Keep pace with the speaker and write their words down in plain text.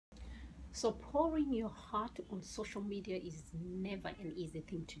So pouring your heart on social media is never an easy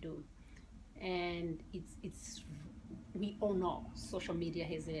thing to do. And it's we all know social media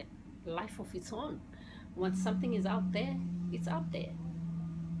has a life of its own. Once something is out there, it's out there.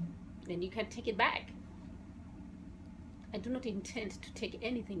 Then you can take it back. I do not intend to take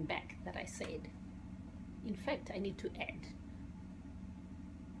anything back that I said. In fact, I need to add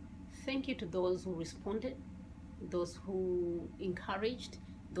thank you to those who responded, those who encouraged,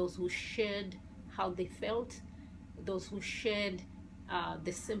 those who shared how they felt, those who shared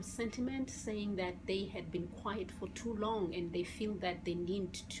the same sentiment, saying that they had been quiet for too long and they feel that they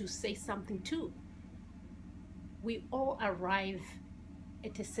need to say something too. We all arrive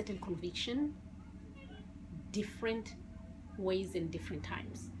at a certain conviction, different ways and different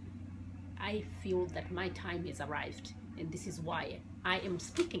times. I feel that my time has arrived, and this is why I am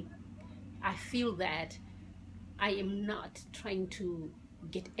speaking. I feel that I am not trying to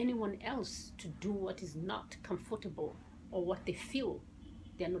get anyone else to do what is not comfortable or what they feel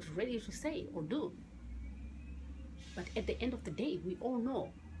they're not ready to say or do. But at the end of the day, we all know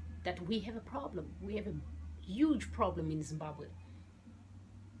that we have a problem. We have a huge problem in Zimbabwe.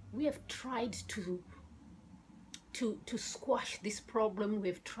 We have tried to squash this problem.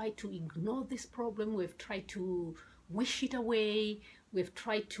 We've tried to ignore this problem. We've tried to wish it away. We've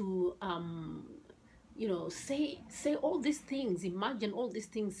tried to say all these things, imagine all these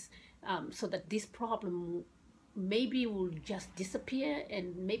things, so that this problem maybe will just disappear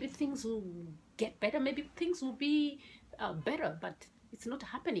and maybe things will get better. Maybe things will be better, but it's not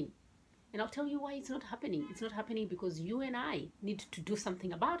happening. And I'll tell you why it's not happening. It's not happening because you and I need to do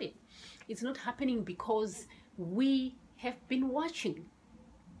something about it. It's not happening because we have been watching.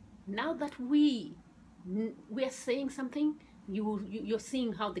 Now that we are saying something, you're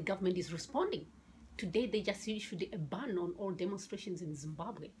seeing how the government is responding. Today, they just issued a ban on all demonstrations in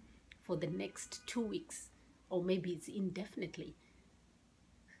Zimbabwe for the next 2 weeks, or maybe it's indefinitely.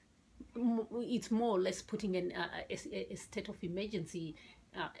 It's more or less putting a state of emergency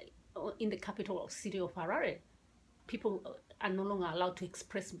in the capital city of Harare. People are no longer allowed to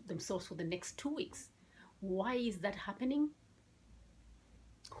express themselves for the next 2 weeks. Why is that happening?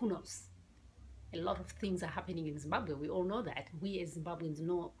 Who knows? A lot of things are happening in Zimbabwe. We all know that. We as Zimbabweans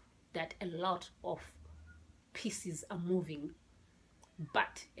know that a lot of pieces are moving.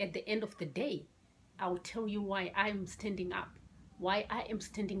 But at the end of the day, I'll tell you why I'm standing up. Why I am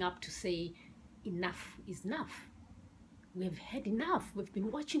standing up to say enough is enough. We've had enough. We've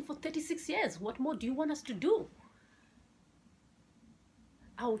been watching for 36 years. What more do you want us to do?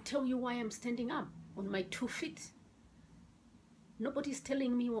 I'll tell you why I'm standing up on my 2 feet. Nobody's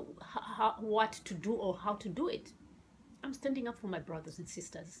telling me what to do or how to do it. I'm standing up for my brothers and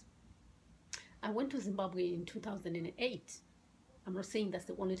sisters. I went to Zimbabwe in 2008. I'm not saying that's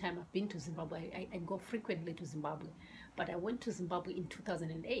the only time I've been to Zimbabwe. I go frequently to Zimbabwe. But I went to Zimbabwe in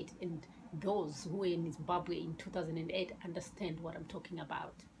 2008, and those who were in Zimbabwe in 2008 understand what I'm talking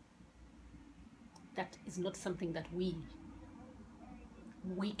about. That is not something that we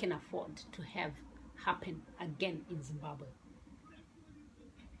can afford to have happen again in Zimbabwe.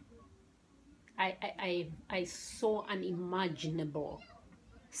 I saw unimaginable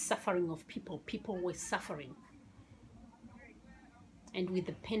suffering of people. People were suffering. And with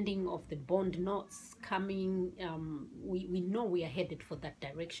the pending of the bond notes coming, we know we are headed for that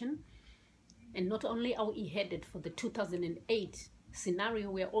direction. And not only are we headed for the 2008 scenario,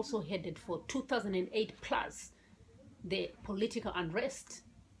 we are also headed for 2008 plus the political unrest.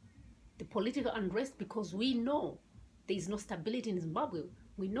 The political unrest, because we know there is no stability in Zimbabwe.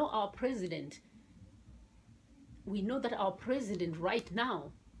 We know our president. We know that our president right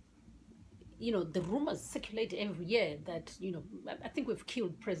now, the rumors circulate every year that, I think we've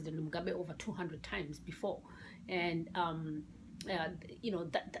killed President Mugabe over 200 times before. And,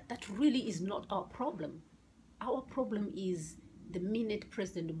 that really is not our problem. Our problem is the minute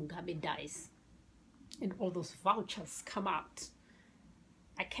President Mugabe dies and all those vouchers come out.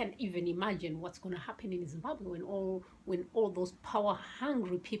 I can't even imagine what's going to happen in Zimbabwe when all those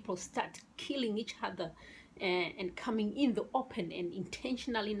power-hungry people start killing each other and coming in the open and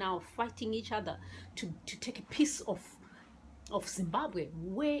intentionally now fighting each other to take a piece of Zimbabwe.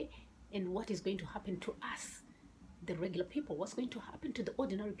 Where and what is going to happen to us, the regular people? What's going to happen to the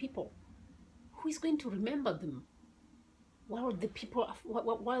ordinary people? Who is going to remember them while the people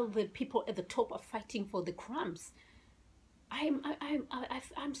at the top are fighting for the crumbs? I'm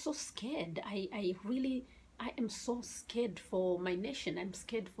so scared. I am so scared for my nation. I'm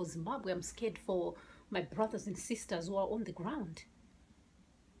scared for Zimbabwe. I'm scared for my brothers and sisters who are on the ground.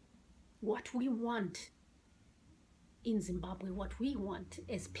 What we want in Zimbabwe, what we want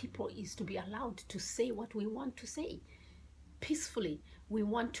as people is to be allowed to say what we want to say peacefully. We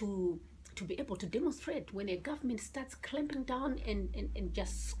want to be able to demonstrate when a government starts clamping down and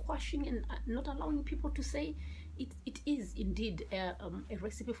just squashing and not allowing people to say. It is indeed a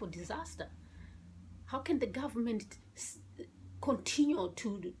recipe for disaster. How can the government continue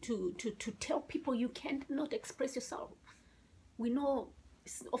to tell people you can't not express yourself? We know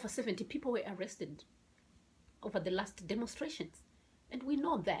over 70 people were arrested over the last demonstrations, and we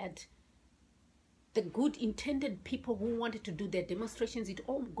know that the good intended people who wanted to do their demonstrations, it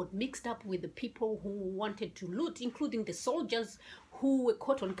all got mixed up with the people who wanted to loot, including the soldiers who were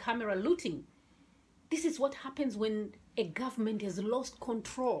caught on camera looting. This is what happens when a government has lost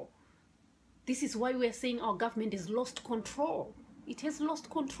control. This is why we are saying our government has lost control. It has lost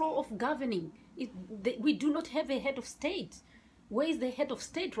control of governing. We do not have a head of state. Where is the head of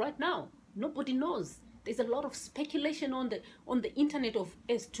state right now? Nobody knows. There's a lot of speculation on the internet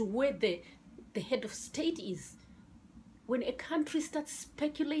as to where the head of state is. When a country starts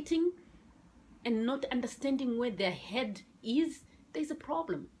speculating and not understanding where their head is, there's a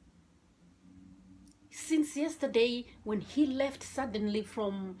problem. Since yesterday, when he left suddenly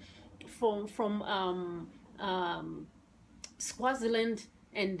from Swaziland,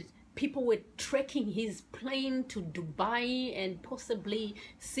 and people were tracking his plane to Dubai and possibly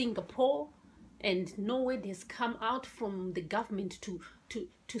Singapore, and no word has come out from the government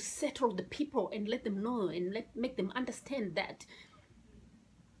to settle the people and let them know and make them understand that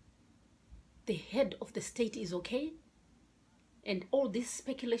the head of the state is okay. And all this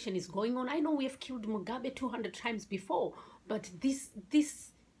speculation is going on. I know we have killed Mugabe 200 times before, but this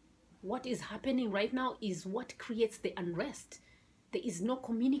what is happening right now is what creates the unrest. There is no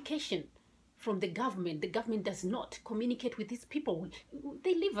communication from the government. The government does not communicate with these people.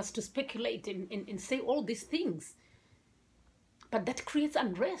 They leave us to speculate and say all these things. But that creates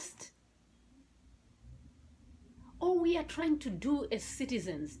unrest. All we are trying to do as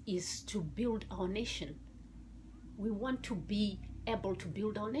citizens is to build our nation. We want to be able to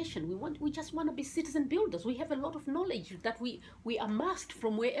build our nation. We just want to be citizen builders. We have a lot of knowledge that we amassed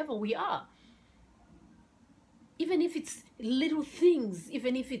from wherever we are. Even if it's little things,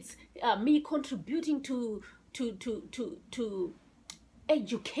 even if it's me contributing to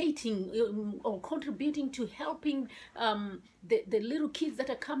educating or contributing to helping the little kids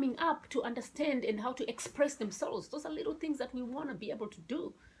that are coming up to understand and how to express themselves. Those are little things that we want to be able to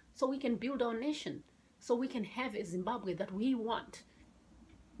do so we can build our nation, so we can have a Zimbabwe that we want,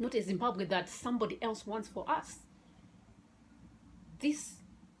 not a Zimbabwe that somebody else wants for us. This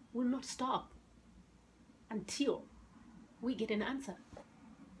will not stop until we get an answer.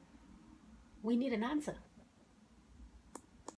 We need an answer.